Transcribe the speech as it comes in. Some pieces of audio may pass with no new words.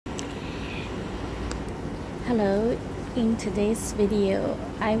Hello, in today's video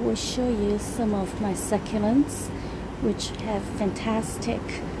I will show you some of my succulents which have fantastic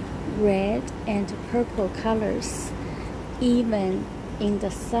red and purple colors even in the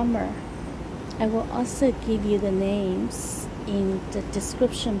summer. I will also give you the names in the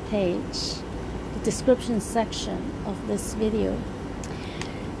description page, the description section of this video.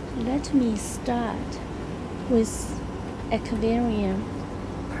 Let me start with Echeveria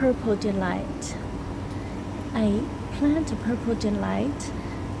Purple Delight. I planted Purple Delight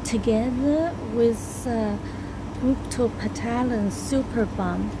together with Graptopetalum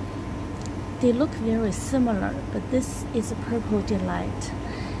superbum. They look very similar, but this is a Purple Delight.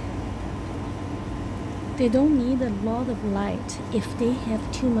 They don't need a lot of light. If they have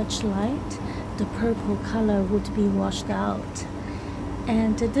too much light, the purple color would be washed out.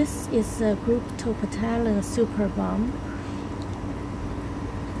 And this is a Graptopetalum superbum.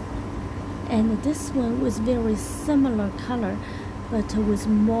 And this one was very similar color, but with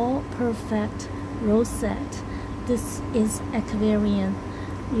more perfect rosette. This is Echeveria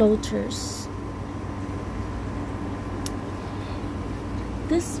Lotus.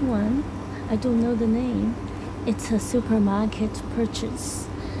 This one, I don't know the name. It's a supermarket purchase.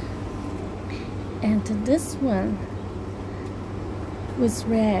 And this one with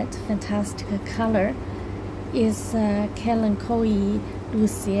red, fantastic color, is Kalanchoe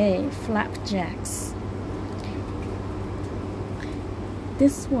luciea Flapjacks.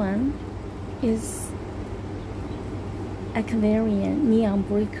 This one is Echeveria Neon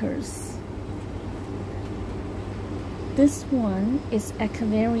Breakers. This one is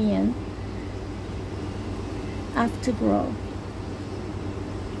Echeveria Afterglow.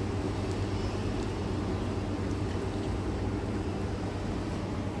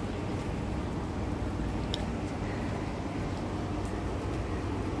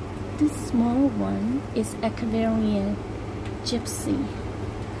 This small one is Echeveria Gypsy.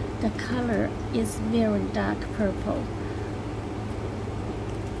 The color is very dark purple.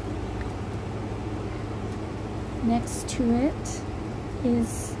 Next to it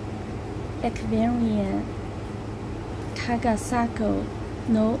is Echeveria Takasago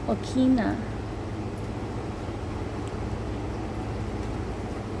No Okina.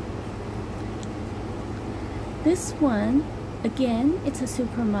 This one, again, it's a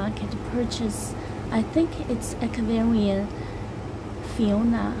supermarket purchase. I think it's Echeveria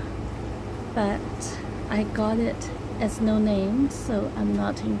Fiesta, but I got it as no name, so I'm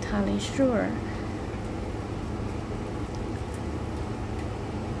not entirely sure.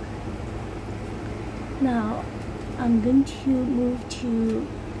 Now, I'm going to move to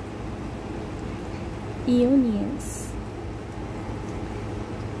Aeoniums.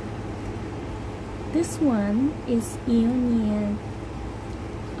 This one is Aeonium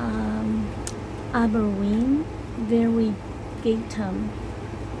arboreum variegatum.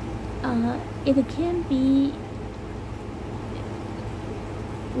 It can be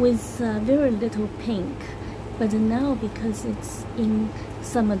with very little pink, but now because it's in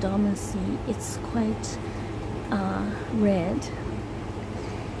summer dormancy, it's quite red.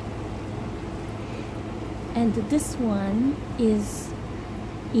 And this one is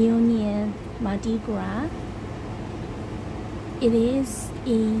Aeonium Mardi Gras. It is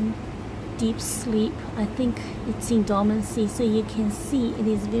in deep sleep. I think it's in dormancy, so you can see it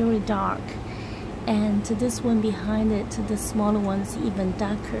is very dark. And this one behind it, the smaller one, is even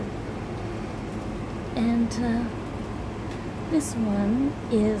darker. And this one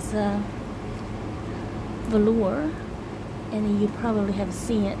is Velour, and you probably have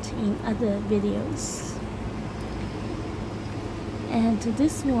seen it in other videos. And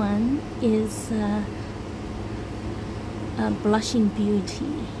this one is Blushing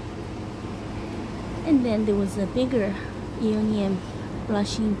Beauty. And then there was a bigger Aeonium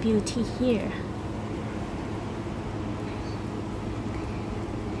Blushing Beauty here.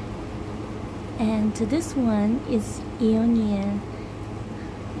 And this one is Aeonium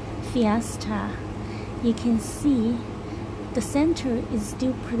Fiesta. You can see the center is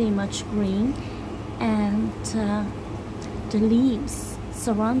still pretty much green, and the leaves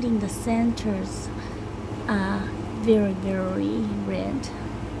surrounding the centers are very, very red.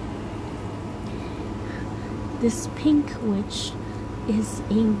 This pink, which is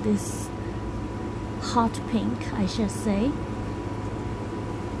in this hot pink, I should say.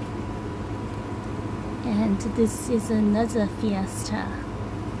 And this is another Fiesta.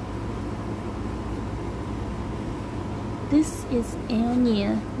 This is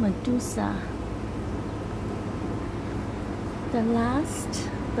Aeonium Medusa. The last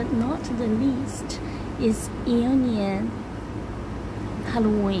but not the least is Aeonium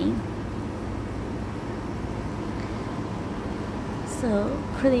Halloween. So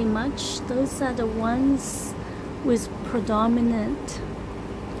pretty much those are the ones with predominant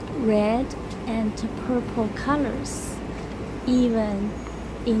red and purple colors, even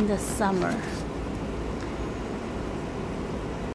in the summer.